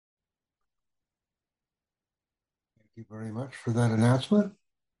Thank you very much for that announcement.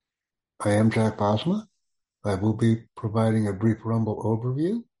 I am Jack Bosma. I will be providing a brief Rumble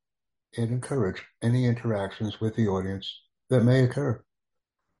overview and encourage any interactions with the audience that may occur.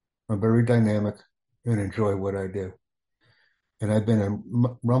 I'm very dynamic and enjoy what I do. And I've been a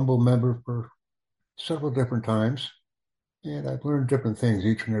Rumble member for several different times, and I've learned different things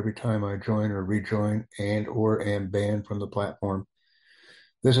each and every time I join or rejoin and or am banned from the platform.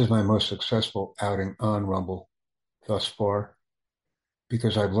 This is my most successful outing on Rumble thus far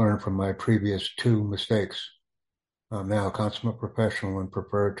because I've learned from my previous two mistakes. I'm now a consummate professional and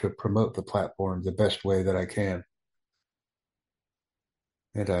prefer to promote the platform the best way that I can.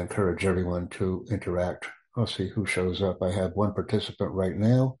 And I encourage everyone to interact. I'll see who shows up. I have one participant right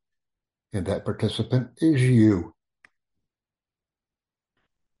now, and that participant is you.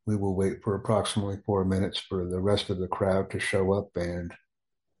 We will wait for approximately 4 minutes for the rest of the crowd to show up and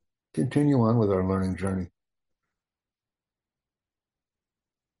continue on with our learning journey.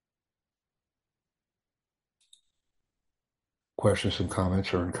 Questions and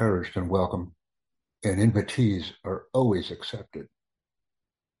comments are encouraged and welcome, and invitees are always accepted.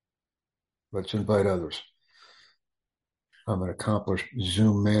 Let's invite others. I'm an accomplished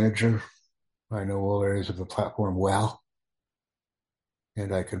Zoom manager. I know all areas of the platform well,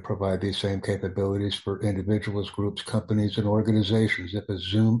 and I can provide these same capabilities for individuals, groups, companies, and organizations. If a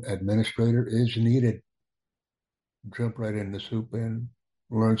Zoom administrator is needed, jump right in the soup and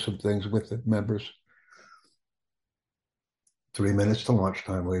learn some things with the members. 3 minutes to launch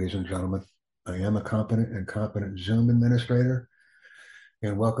time, ladies and gentlemen. I am a competent and competent Zoom administrator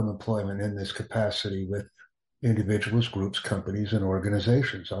and welcome employment in this capacity with individuals, groups, companies, and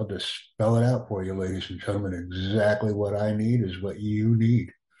organizations. I'll just spell it out for you, ladies and gentlemen. Exactly what I need is what you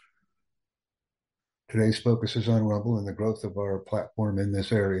need. Today's focus is on Rumble and the growth of our platform in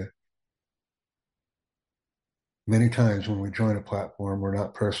this area. Many times when we join a platform, we're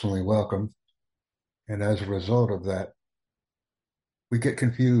not personally welcome. And as a result of that, we get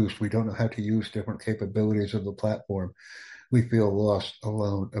confused. We don't know how to use different capabilities of the platform. We feel lost,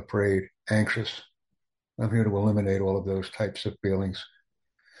 alone, afraid, anxious. I'm here to eliminate all of those types of feelings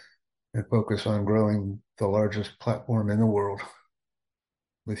and focus on growing the largest platform in the world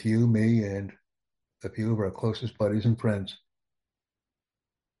with you, me, and a few of our closest buddies and friends.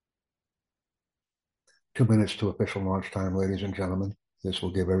 2 minutes to official launch time, ladies and gentlemen. This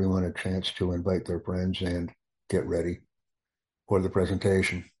will give everyone a chance to invite their friends and get ready for the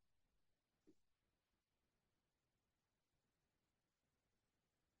presentation.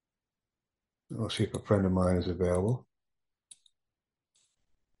 I'll see if a friend of mine is available.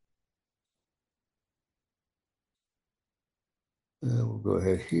 We'll go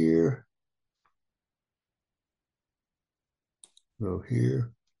ahead here. Go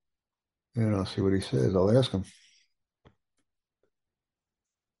here. And I'll see what he says. I'll ask him.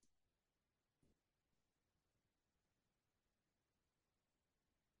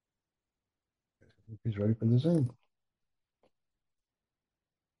 If he's ready for the Zoom.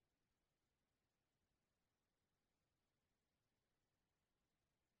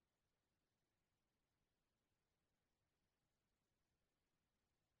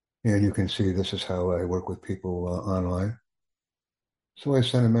 And you can see this is how I work with people online. So I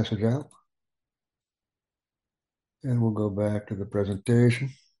send a message out. And we'll go back to the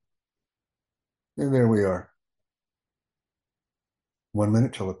presentation. And there we are. 1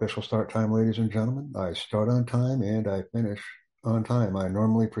 minute till official start time, ladies and gentlemen. I start on time and I finish on time. I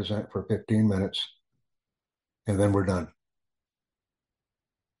normally present for 15 minutes and then we're done.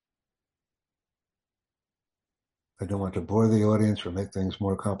 I don't want to bore the audience or make things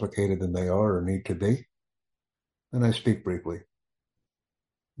more complicated than they are or need to be. And I speak briefly.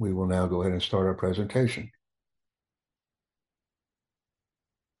 We will now go ahead and start our presentation.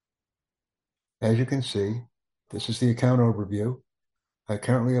 As you can see, this is the account overview. I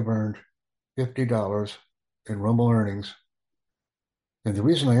currently have earned $50 in Rumble earnings. And the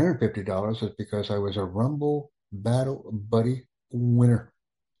reason I earned $50 is because I was a Rumble Battle Buddy winner.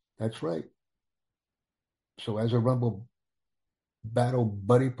 That's right. So as a Rumble Battle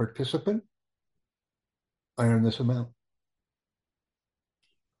Buddy participant, I earned this amount.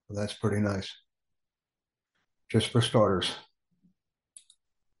 Well, that's pretty nice. Just for starters.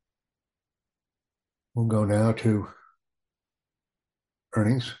 We'll go now to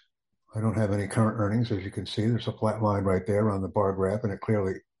earnings. I don't have any current earnings. As you can see, there's a flat line right there on the bar graph, and it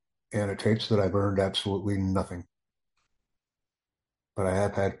clearly annotates that I've earned absolutely nothing. But I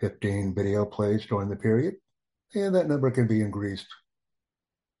have had 15 video plays during the period, and that number can be increased.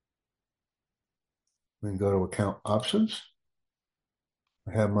 We can go to account options.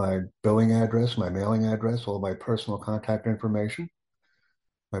 I have my billing address, my mailing address, all my personal contact information,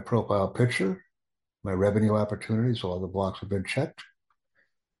 my profile picture, my revenue opportunities, all the blocks have been checked.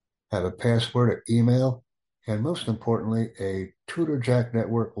 Have a password, an email, and most importantly, a Tutor Jack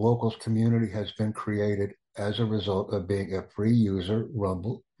Network locals community has been created as a result of being a free user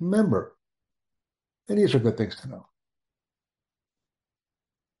Rumble member. And these are good things to know.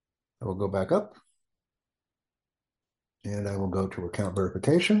 I will go back up and I will go to account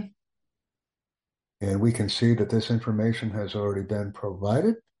verification. And we can see that this information has already been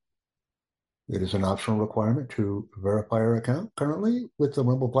provided. It is an optional requirement to verify our account currently with the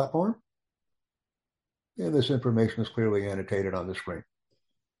Rumble platform. And this information is clearly annotated on the screen.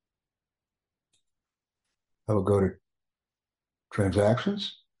 I will go to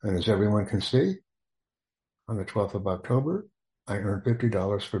transactions. And as everyone can see, on the 12th of October, I earned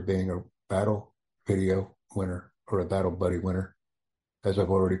 $50 for being a Battle Video winner or a Battle Buddy winner, as I've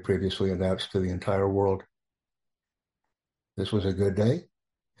already previously announced to the entire world. This was a good day,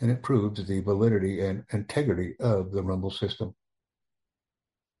 and it proves the validity and integrity of the Rumble system.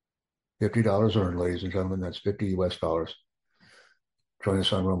 $50 earned, ladies and gentlemen. That's 50 US dollars. Join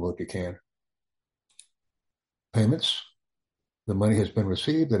us on Rumble if you can. Payments. The money has been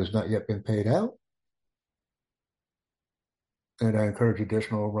received that has not yet been paid out. And I encourage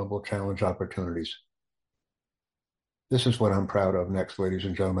additional Rumble Challenge opportunities. This is what I'm proud of next, ladies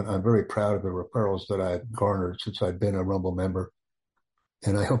and gentlemen. I'm very proud of the referrals that I've garnered since I've been a Rumble member.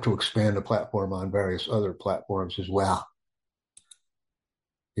 And I hope to expand the platform on various other platforms as well.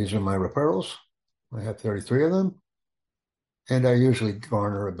 These are my referrals. I have 33 of them. And I usually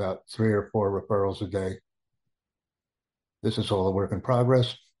garner about 3 or 4 referrals a day. This is all a work in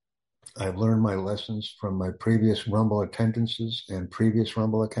progress. I've learned my lessons from my previous Rumble attendances and previous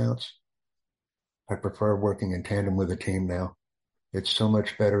Rumble accounts. I prefer working in tandem with a team now. It's so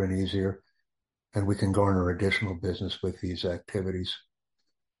much better and easier, and we can garner additional business with these activities.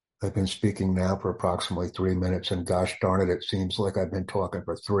 I've been speaking now for approximately 3 minutes, and gosh darn it, it seems like I've been talking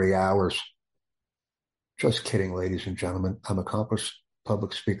for 3 hours. Just kidding, ladies and gentlemen. I'm an accomplished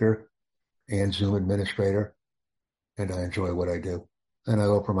public speaker and Zoom administrator, and I enjoy what I do. And I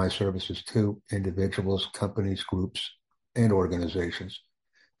offer my services to individuals, companies, groups, and organizations,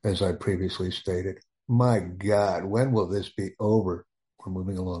 as I previously stated. My God, when will this be over? We're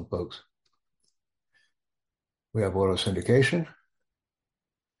moving along, folks. We have auto syndication.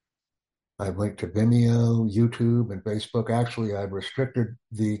 I've linked to Vimeo, YouTube, and Facebook. Actually, I've restricted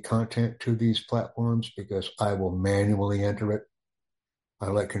the content to these platforms because I will manually enter it. I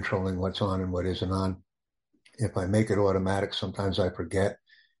like controlling what's on and what isn't on. If I make it automatic, sometimes I forget,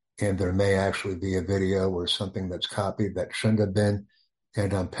 and there may actually be a video or something that's copied that shouldn't have been,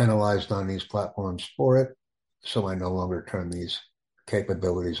 and I'm penalized on these platforms for it, so I no longer turn these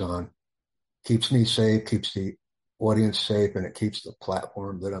capabilities on. Keeps me safe, keeps the audience safe, and it keeps the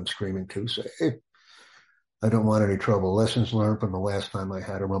platform that I'm streaming to safe. I don't want any trouble. Lessons learned from the last time I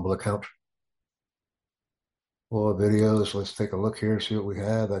had a Rumble account. All videos, let's take a look here, see what we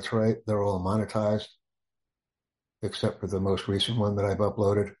have. That's right, they're all monetized, except for the most recent one that I've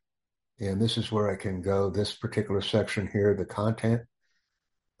uploaded. And this is where I can go, this particular section here, the content.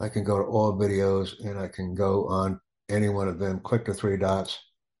 I can go to all videos, and I can go on any one of them, click the 3 dots,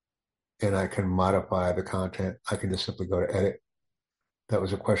 and I can modify the content. I can just simply go to edit. That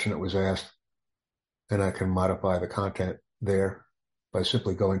was a question that was asked. And I can modify the content there by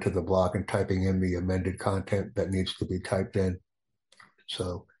simply going to the block and typing in the amended content that needs to be typed in.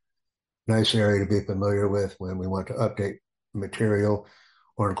 So nice area to be familiar with when we want to update material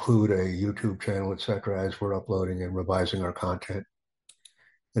or include a YouTube channel, etc., as we're uploading and revising our content.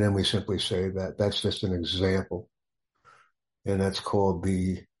 And then we simply say that that's just an example. And that's called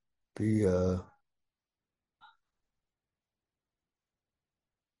the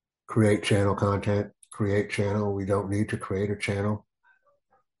create channel content, create channel. We don't need to create a channel.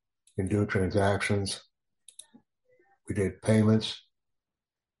 We can do transactions. We did payments,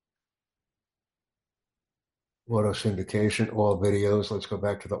 auto syndication, all videos. Let's go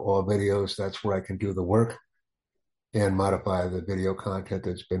back to the all videos. That's where I can do the work and modify the video content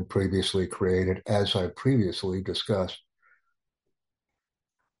that's been previously created, as I previously discussed.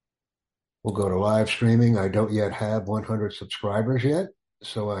 We'll go to live streaming. I don't yet have 100 subscribers yet,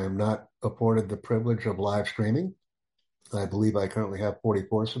 so I am not afforded the privilege of live streaming. I believe I currently have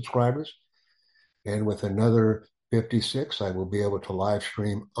 44 subscribers, and with another 56, I will be able to live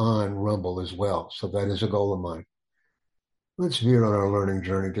stream on Rumble as well. So that is a goal of mine. Let's veer on our learning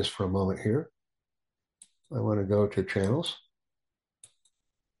journey just for a moment here. I want to go to channels.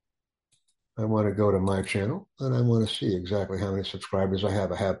 I want to go to my channel and I want to see exactly how many subscribers I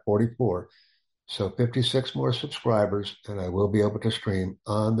have. I have 44. So 56 more subscribers, and I will be able to stream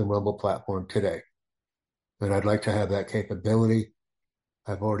on the Rumble platform today. And I'd like to have that capability.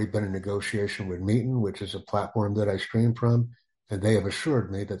 I've already been in negotiation with Meetin, which is a platform that I stream from, and they have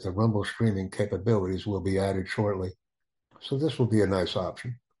assured me that the Rumble streaming capabilities will be added shortly. So this will be a nice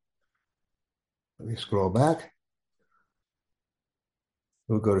option. Let me scroll back.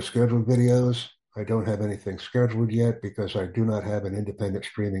 We'll go to scheduled videos. I don't have anything scheduled yet because I do not have an independent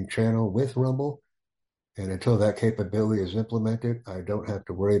streaming channel with Rumble. And until that capability is implemented, I don't have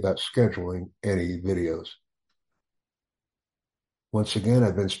to worry about scheduling any videos. Once again,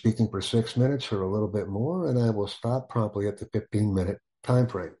 I've been speaking for 6 minutes or a little bit more, and I will stop promptly at the 15-minute time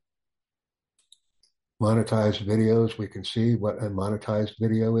frame. Monetized videos, we can see what a monetized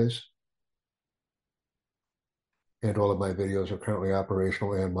video is. And all of my videos are currently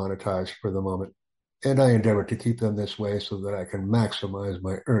operational and monetized for the moment. And I endeavor to keep them this way so that I can maximize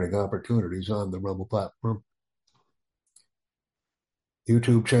my earning opportunities on the Rumble platform.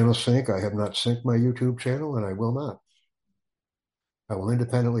 YouTube channel sync. I have not synced my YouTube channel, and I will not. I will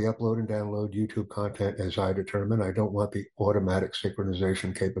independently upload and download YouTube content as I determine. I don't want the automatic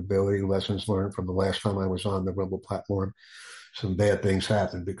synchronization capability. Lessons learned from the last time I was on the Rumble platform. Some bad things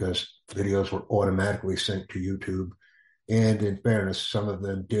happened because videos were automatically synced to YouTube. And in fairness, some of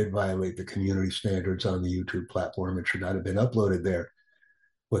them did violate the community standards on the YouTube platform and should not have been uploaded there.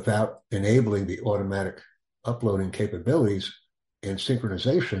 Without enabling the automatic uploading capabilities and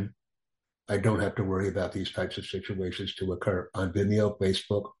synchronization, I don't have to worry about these types of situations to occur on Vimeo,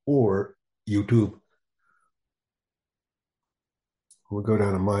 Facebook, or YouTube. We'll go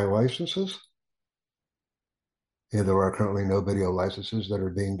down to My Licenses. And there are currently no video licenses that are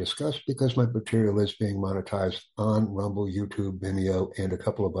being discussed because my material is being monetized on Rumble, YouTube, Vimeo, and a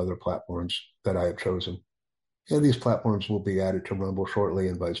couple of other platforms that I have chosen. And these platforms will be added to Rumble shortly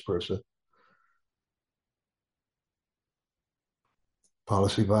and vice versa.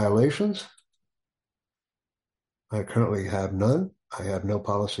 Policy violations. I currently have none. I have no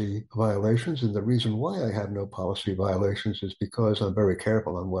policy violations. And the reason why I have no policy violations is because I'm very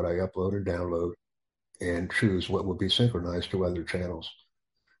careful on what I upload and download and choose what will be synchronized to other channels.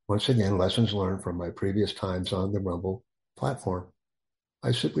 Once again, lessons learned from my previous times on the Rumble platform.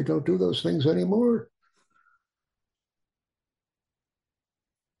 I simply don't do those things anymore.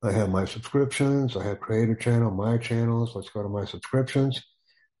 I have my subscriptions. I have Creator Channel, my channels. Let's go to my subscriptions,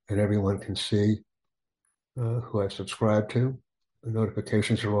 and everyone can see who I've subscribed to. The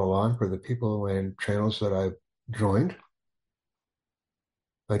notifications are all on for the people and channels that I've joined.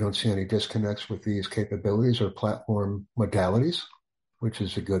 I don't see any disconnects with these capabilities or platform modalities, which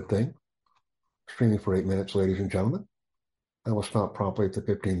is a good thing. Streaming for 8 minutes, ladies and gentlemen. I will stop promptly at the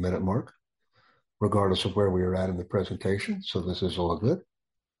 15-minute mark, regardless of where we are at in the presentation. So this is all good.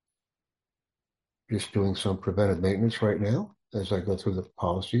 Just doing some preventive maintenance right now as I go through the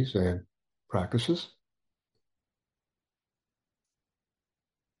policies and practices.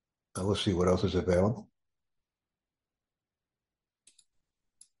 I will see what else is available.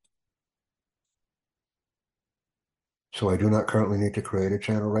 So I do not currently need to create a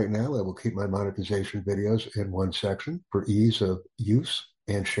channel right now. I will keep my monetization videos in one section for ease of use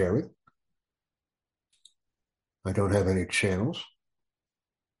and sharing. I don't have any channels.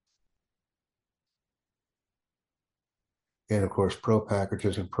 And of course, pro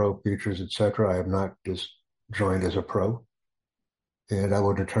packages and pro features, etc. I have not just joined as a pro. And I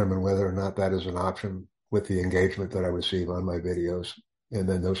will determine whether or not that is an option with the engagement that I receive on my videos. And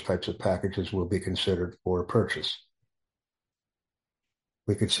then those types of packages will be considered for purchase.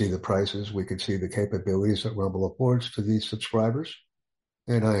 We could see the prices. We could see the capabilities that Rumble affords to these subscribers.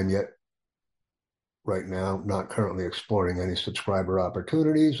 And I am yet, right now, not currently exploring any subscriber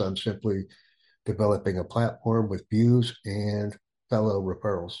opportunities. I'm simply developing a platform with views and fellow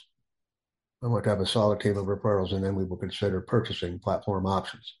referrals. I want to have a solid team of referrals, and then we will consider purchasing platform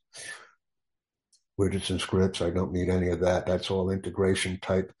options. Widgets and scripts, I don't need any of that. That's all integration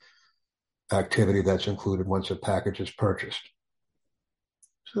type activity that's included once a package is purchased.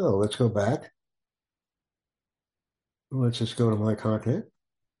 So let's go back. Let's just go to my content.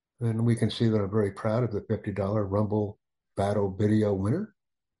 And we can see that I'm very proud of the $50 Rumble Battle Video Winner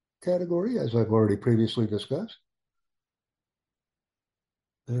category, as I've already previously discussed.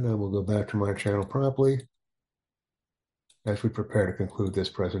 And I will go back to my channel promptly as we prepare to conclude this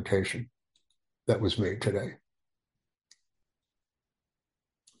presentation that was made today.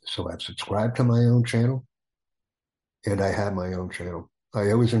 So I've subscribed to my own channel, and I have my own channel.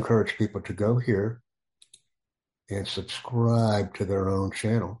 I always encourage people to go here and subscribe to their own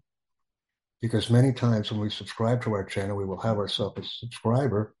channel because many times when we subscribe to our channel, we will have ourselves as a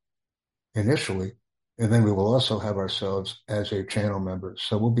subscriber initially, and then we will also have ourselves as a channel member.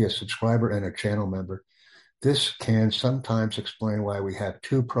 So we'll be a subscriber and a channel member. This can sometimes explain why we have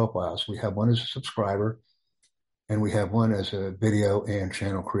two profiles. We have one as a subscriber, and we have one as a video and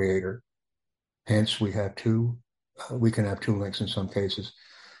channel creator. Hence, we have two. We can have two links in some cases.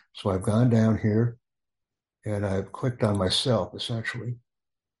 So I've gone down here and I've clicked on myself essentially.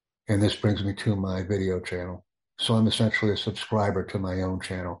 And this brings me to my video channel. So I'm essentially a subscriber to my own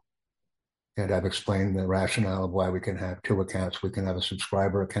channel. And I've explained the rationale of why we can have two accounts. We can have a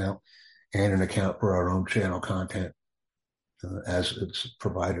subscriber account and an account for our own channel content as it's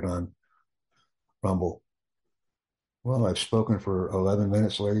provided on Rumble. Well, I've spoken for 11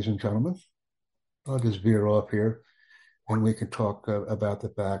 minutes, ladies and gentlemen. I'll just veer off here and we can talk about the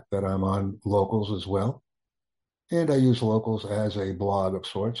fact that I'm on Locals as well. And I use Locals as a blog of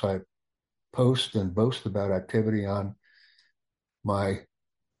sorts. I post and boast about activity on my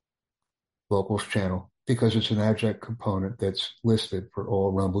Locals channel because it's an adjunct component that's listed for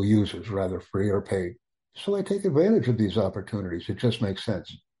all Rumble users, rather free or paid. So I take advantage of these opportunities. It just makes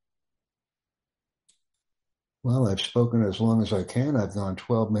sense. Well, I've spoken as long as I can. I've gone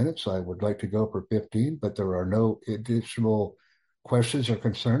 12 minutes. I would like to go for 15, but there are no additional questions or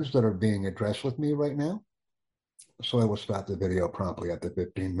concerns that are being addressed with me right now. So I will stop the video promptly at the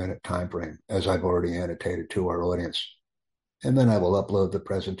 15-minute time frame, as I've already annotated to our audience. And then I will upload the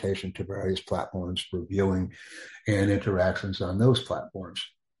presentation to various platforms for viewing and interactions on those platforms.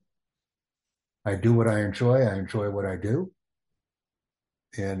 I do what I enjoy. I enjoy what I do.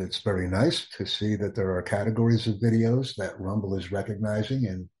 And it's very nice to see that there are categories of videos that Rumble is recognizing,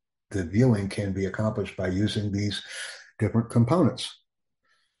 and the viewing can be accomplished by using these different components.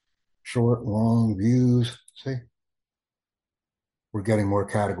 Short, long views. See, we're getting more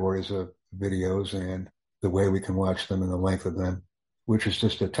categories of videos and the way we can watch them and the length of them, which is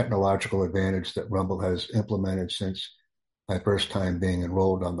just a technological advantage that Rumble has implemented since my first time being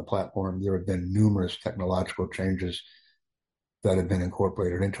enrolled on the platform. There have been numerous technological changes that have been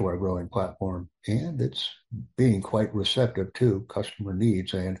incorporated into our growing platform, and it's being quite receptive to customer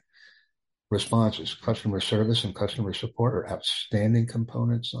needs and responses. Customer service and customer support are outstanding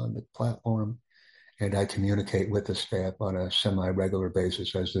components on the platform, and I communicate with the staff on a semi-regular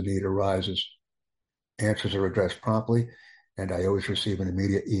basis as the need arises. Answers are addressed promptly, and I always receive an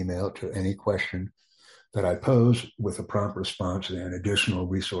immediate email to any question that I pose with a prompt response and additional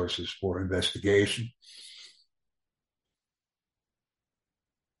resources for investigation.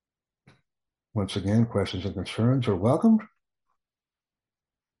 Once again, questions and concerns are welcomed.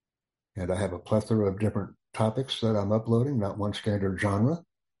 And I have a plethora of different topics that I'm uploading, not one standard genre.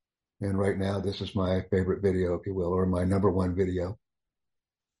 And right now, this is my favorite video, if you will, or my number one video.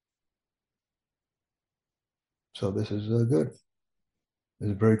 So this is good.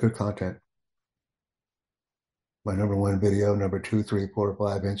 This is very good content. My number one video, number 2, 3, 4,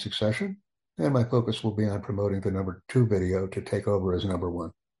 5 in succession. And my focus will be on promoting the number 2 video to take over as number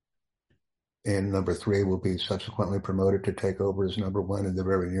 1. And number 3 will be subsequently promoted to take over as number 1 in the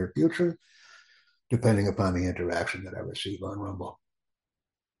very near future, depending upon the interaction that I receive on Rumble.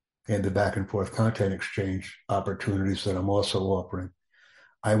 And the back and forth content exchange opportunities that I'm also offering.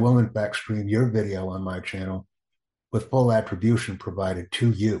 I will in fact stream your video on my channel with full attribution provided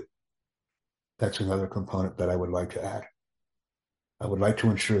to you. That's another component that I would like to add. I would like to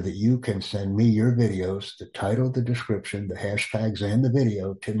ensure that you can send me your videos, the title, the description, the hashtags, and the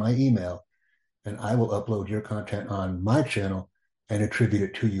video to my email, and I will upload your content on my channel and attribute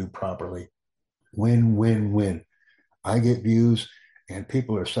it to you properly. Win, win, win. I get views, and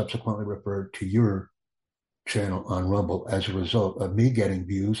people are subsequently referred to your channel on Rumble as a result of me getting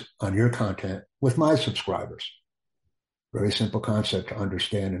views on your content with my subscribers. Very simple concept to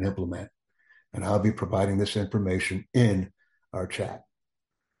understand and implement. And I'll be providing this information in our chat.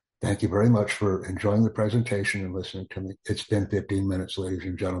 Thank you very much for enjoying the presentation and listening to me. It's been 15 minutes, ladies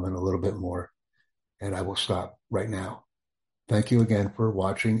and gentlemen, a little bit more. And I will stop right now. Thank you again for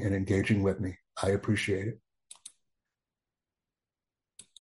watching and engaging with me. I appreciate it.